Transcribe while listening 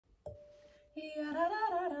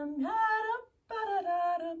Ya-da-da-da-dum, ya-dum,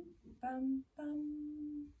 ba-da-da-dum, bum,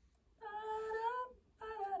 bum. Ba-dum,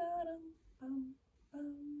 ba-da-da-dum, bum,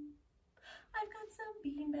 bum. I've got some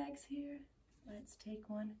beanbags here. Let's take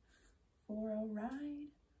one for a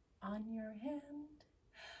ride on your hand.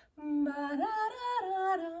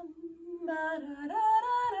 Ba-da-da-da-dum,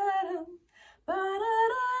 ba-da-da-da-da-dum,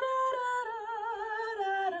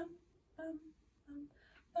 ba-da-da-da-da-da-dum, bum, bum,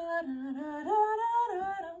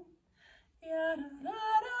 ba-da-da-da-da-da-dum,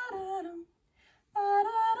 ya-da-da-da-da-dum,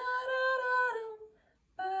 ba-da-da-da-da-dum,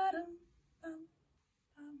 ba-dum, bum,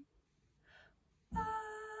 bum,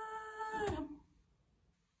 ba-dum,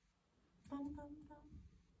 bum, bum, bum.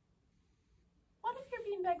 What if your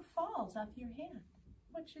beanbag falls off your hand?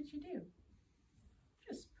 What should you do?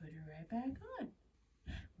 Just put it right back on.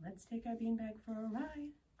 Let's take our beanbag for a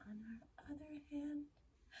ride on our other hand.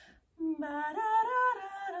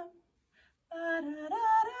 Ba-da-da-da-dum,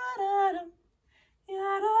 ba-da-da-da-da-dum,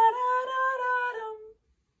 ya-da-da-da-da-dum,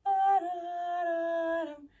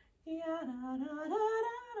 ba-da-da-dum,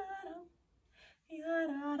 ya-da-da-da-da-dum,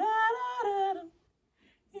 ya-da-da-da-da-dum,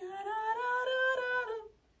 ya-da-da-da-da-dum,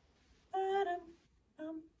 ba-dum,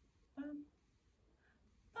 bum, bum.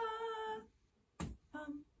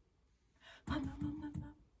 Bum, bum, bum, bum, bum,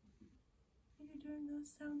 bum. You're doing those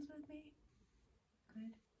sounds with me?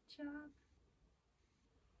 Good job.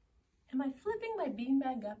 Am I flipping my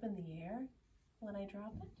beanbag up in the air when I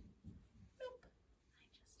drop it? Nope. I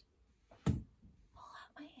just pull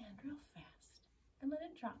out my hand real fast and let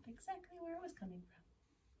it drop exactly where it was coming from.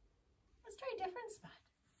 Let's try a different spot.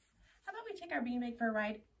 How about we take our beanbag for a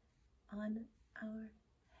ride on our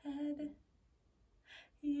head?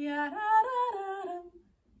 Ya-da-da-da-dum,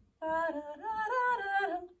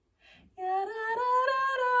 ba-da-da-da-da-dum,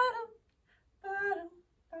 ya-da-da-da-da-dum, ba-dum,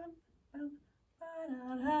 bum, bum,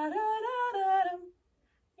 ba-da-da-da-da-dum,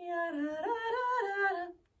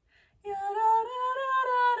 ya-da-da-da-da-dum,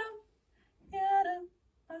 ya-da-da-da-da-dum, ya-dum,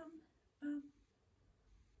 bum, bum,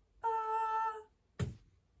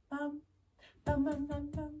 ba-bum, bum, bum, bum,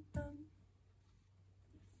 bum, bum.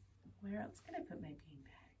 Where else can I put my beanbag?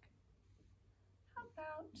 How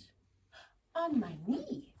about on my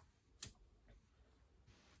knee?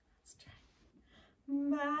 Let's try.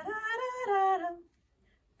 Ba-da-da-da-dum,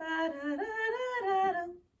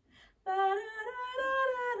 ba-da-da-da-da-dum,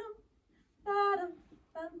 ba-da-da-da-da-dum, ba-dum,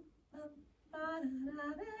 bum, bum,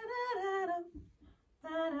 ba-da-da-da-da-dum,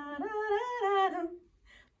 ba-da-da-da-da-dum,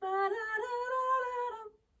 ba-da-da-da-da-dum,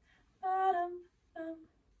 ba-dum, bum,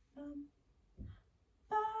 bum,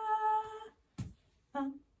 ba-bum. Bum,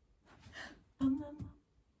 bum, bum.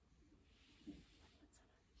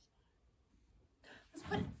 Let's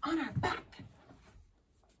put it on our back.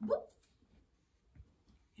 Whoop.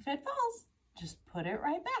 If it falls, just put it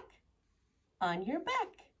right back on your back.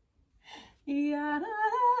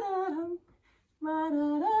 Ya-da-da-da-dum,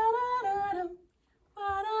 ba-da-da-da-da-dum,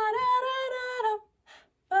 ba-da-da-da-da-dum,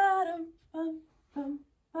 ba-dum, bum, bum,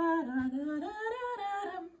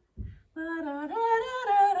 ba-da-da-da-da-dum,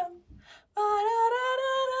 ba-da-da-da-da-dum,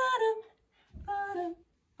 ba-da-da-da-da-dum, ba-dum,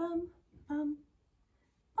 bum, bum,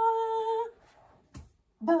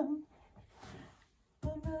 ba-bum,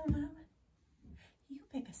 bum, bum, bum. You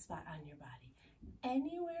pick a spot on your body,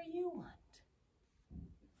 anywhere you want.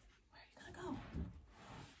 Where are you gonna go?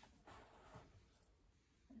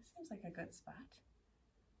 This seems like a good spot.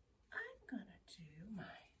 I'm gonna do my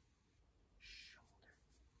shoulder.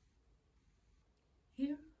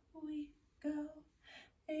 Here we go.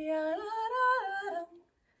 Ya-da-da-da-dum,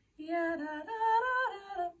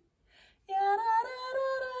 ya-da-da-da-da-dum,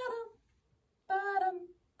 ya-da-da-da-da-dum, ba-dum,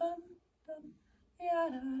 bum, bum,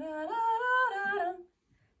 ya-da-da-da-da-dum,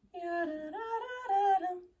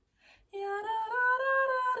 ya-da-da-da-da-dum,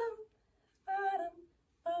 ya-da-da-da-da-dum, ba-dum,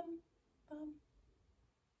 bum, bum,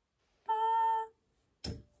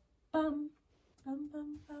 ba-bum, bum, bum,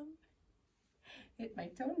 bum. Hit my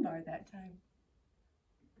tone bar that time.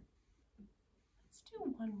 Let's do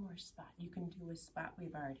one more spot. You can do a spot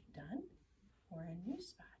we've already done or a new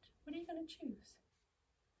spot. What are you going to choose?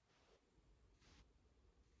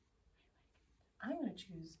 I'm going to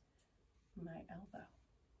choose my elbow.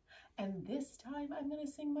 And this time I'm going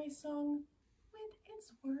to sing my song with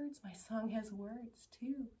its words. My song has words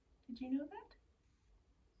too. Did you know that?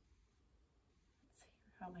 Let's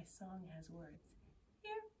hear how my song has words.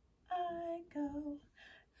 Here I go.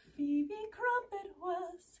 Phoebe Crumpet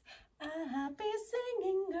was a happy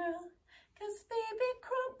singing girl, 'cause Phoebe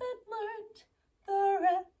Crumpet learned the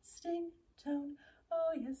resting tone.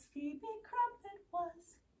 Oh yes, Phoebe Crumpet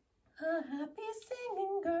was a happy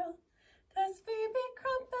singing girl, 'cause Phoebe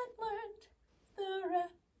Crumpet learned the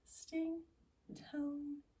resting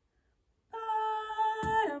tone. Ba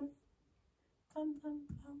bum,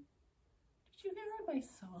 bum. Did you hear in my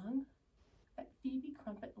song that Phoebe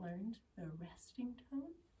Crumpet learned the resting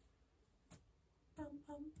tone? Bum,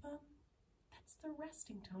 bum, bum. That's the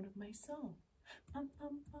resting tone of my song. Bum,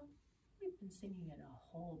 bum, bum. We've been singing it a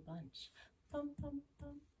whole bunch. Bum, bum,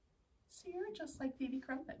 bum. So you're just like Phoebe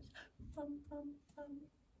Crumpet. Bum, bum, bum.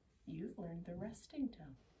 You've learned the resting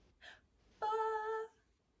tone.